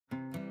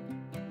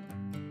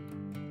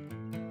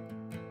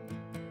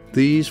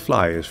These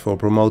flyers for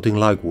promoting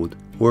Likewood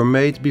were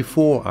made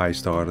before I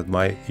started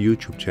my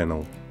YouTube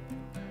channel.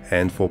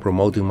 And for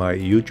promoting my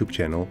YouTube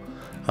channel,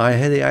 I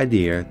had the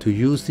idea to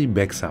use the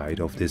backside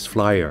of this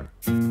flyer.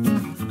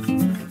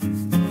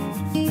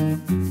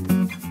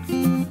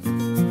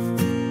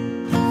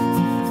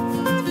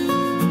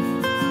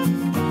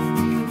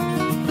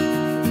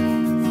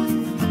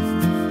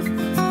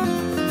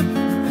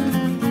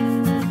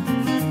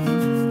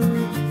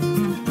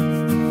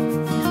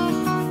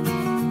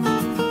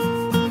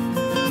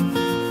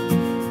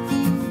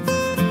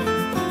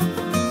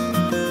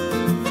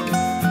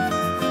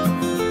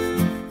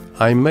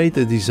 I made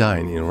a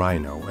design in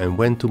Rhino and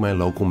went to my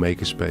local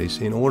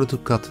makerspace in order to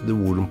cut the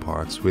wooden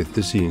parts with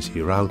the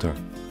CNC router.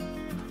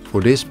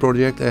 For this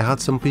project I had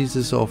some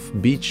pieces of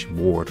beech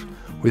board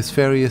with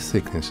various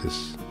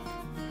thicknesses.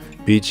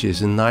 Beech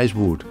is a nice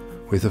wood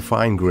with a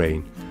fine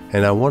grain,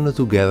 and I wanted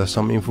to gather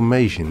some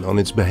information on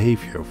its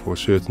behavior for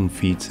certain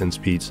feeds and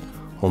speeds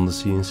on the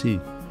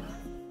CNC.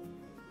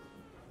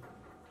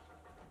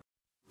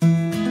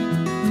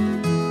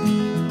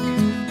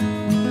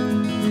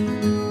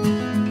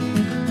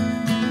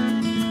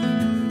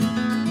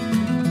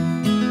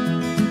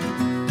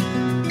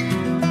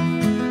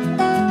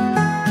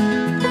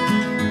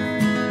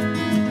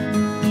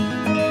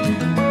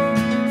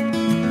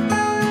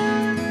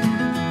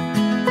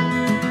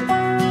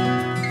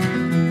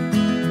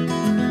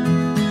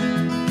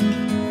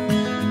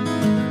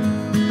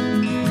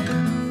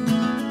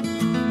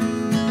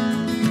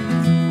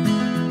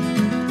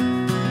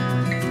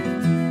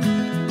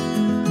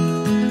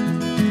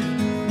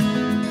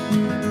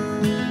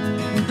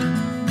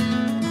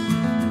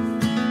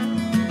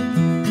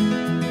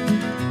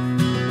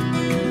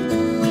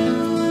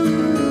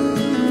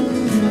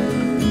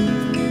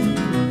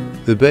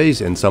 The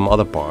base and some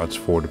other parts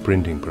for the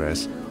printing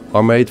press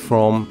are made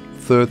from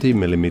 30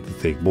 mm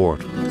thick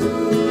board.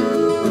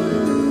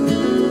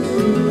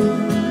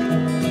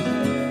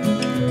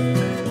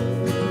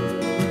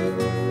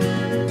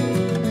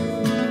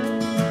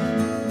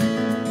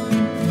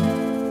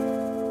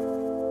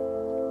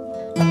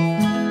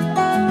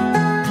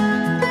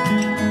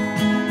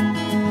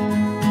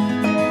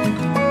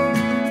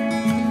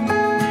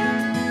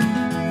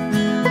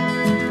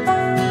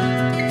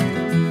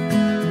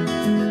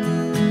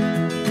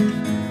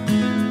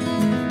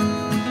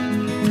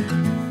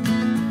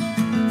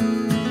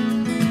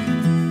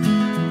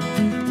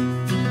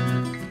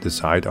 The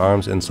side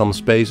arms and some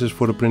spacers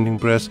for the printing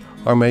press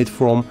are made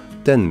from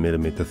 10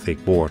 mm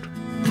thick board.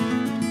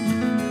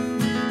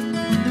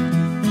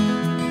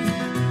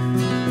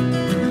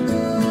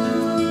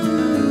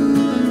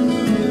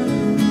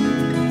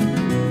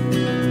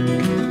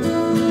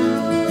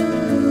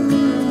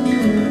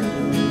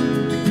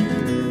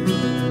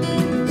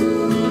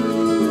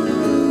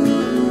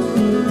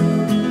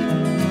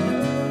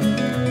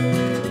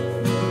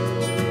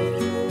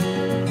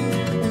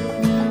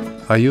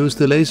 I used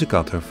the laser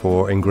cutter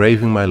for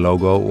engraving my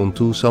logo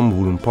onto some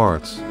wooden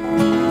parts.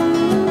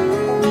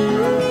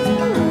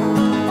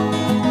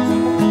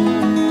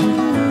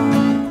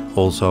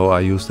 Also, I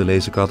used the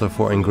laser cutter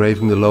for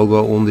engraving the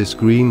logo on this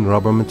green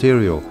rubber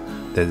material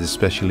that is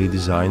specially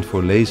designed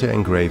for laser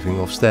engraving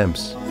of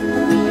stamps.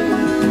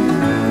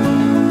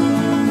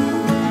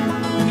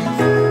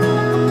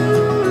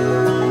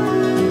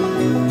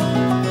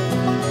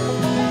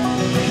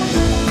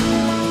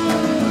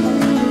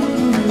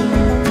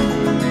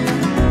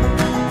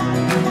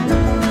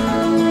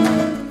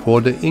 For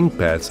the ink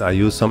pads I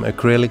use some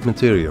acrylic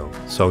material,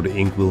 so the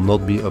ink will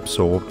not be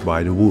absorbed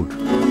by the wood.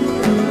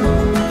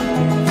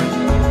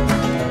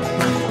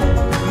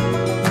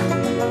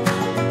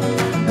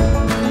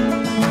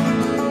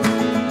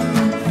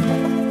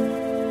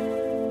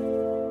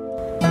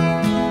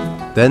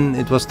 Then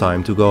it was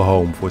time to go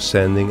home for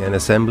sanding and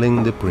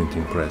assembling the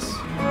printing press.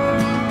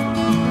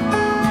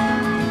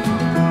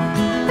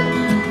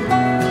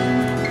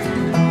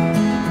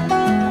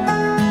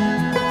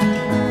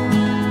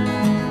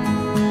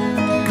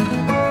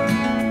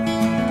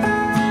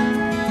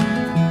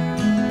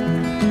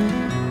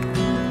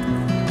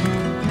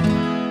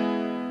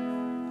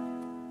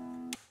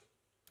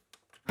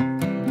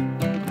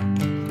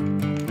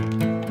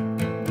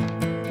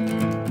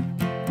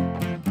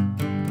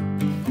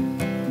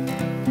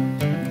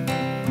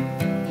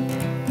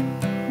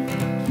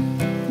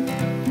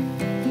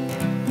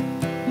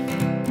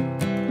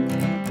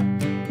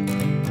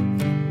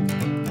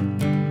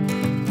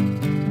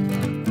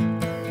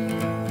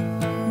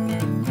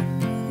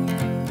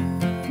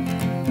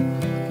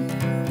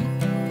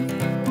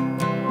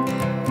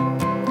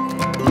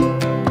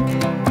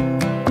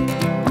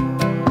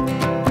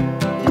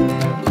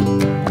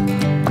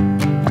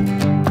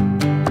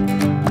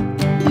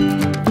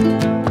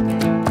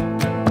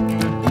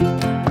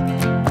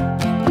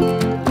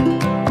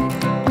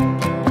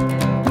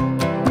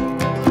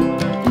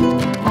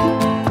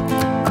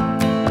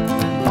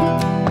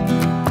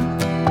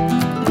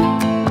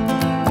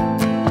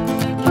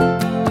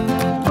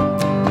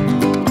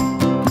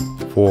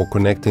 For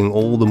connecting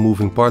all the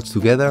moving parts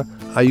together,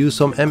 I use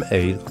some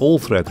M8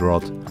 all-thread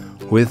rod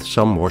with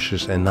some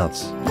washers and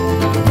nuts.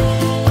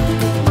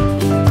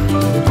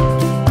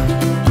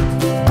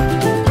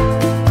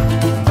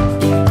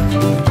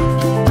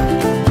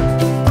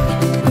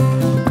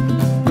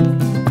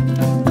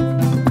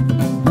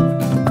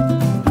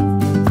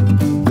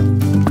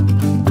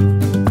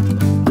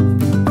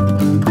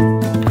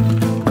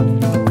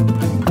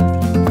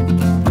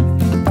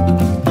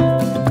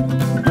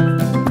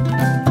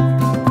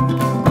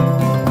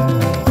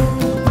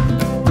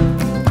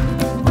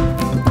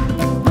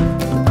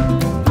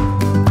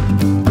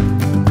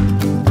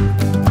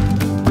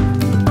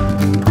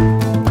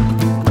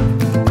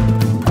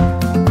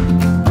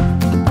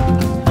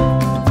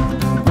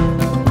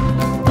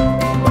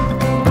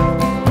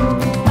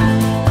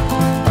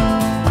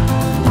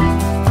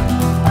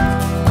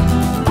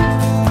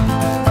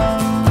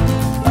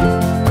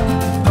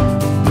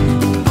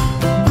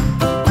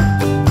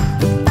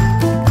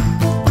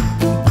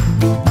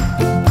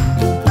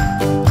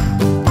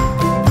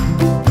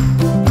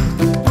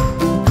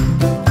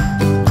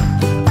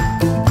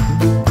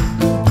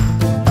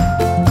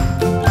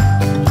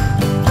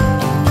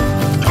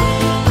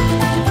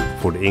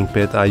 For the ink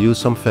pad I use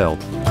some felt.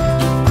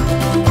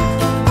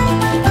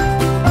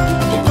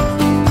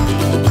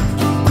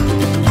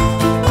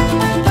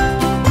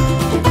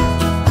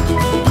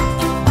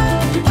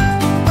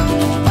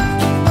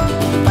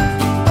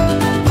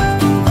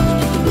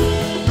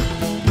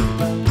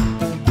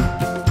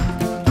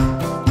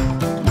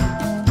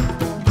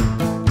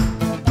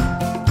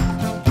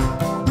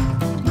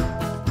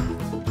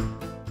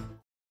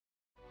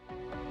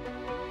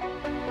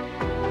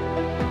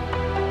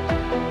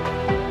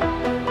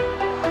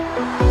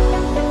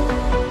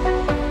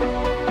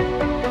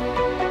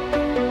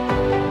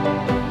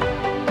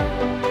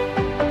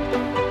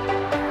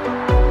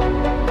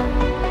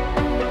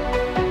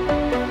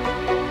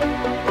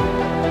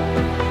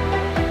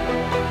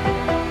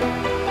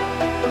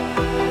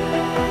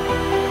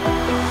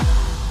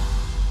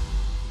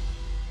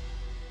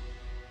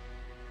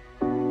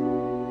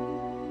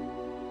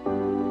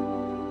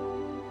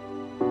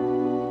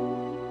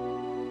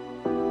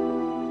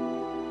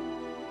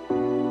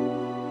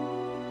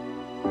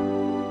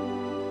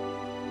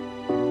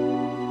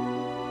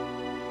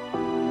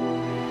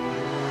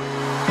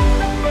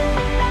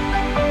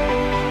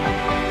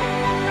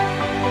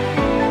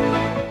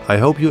 I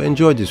hope you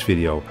enjoyed this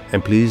video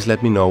and please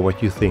let me know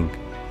what you think.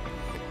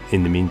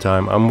 In the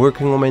meantime, I'm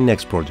working on my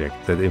next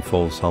project that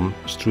involves some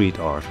street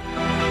art.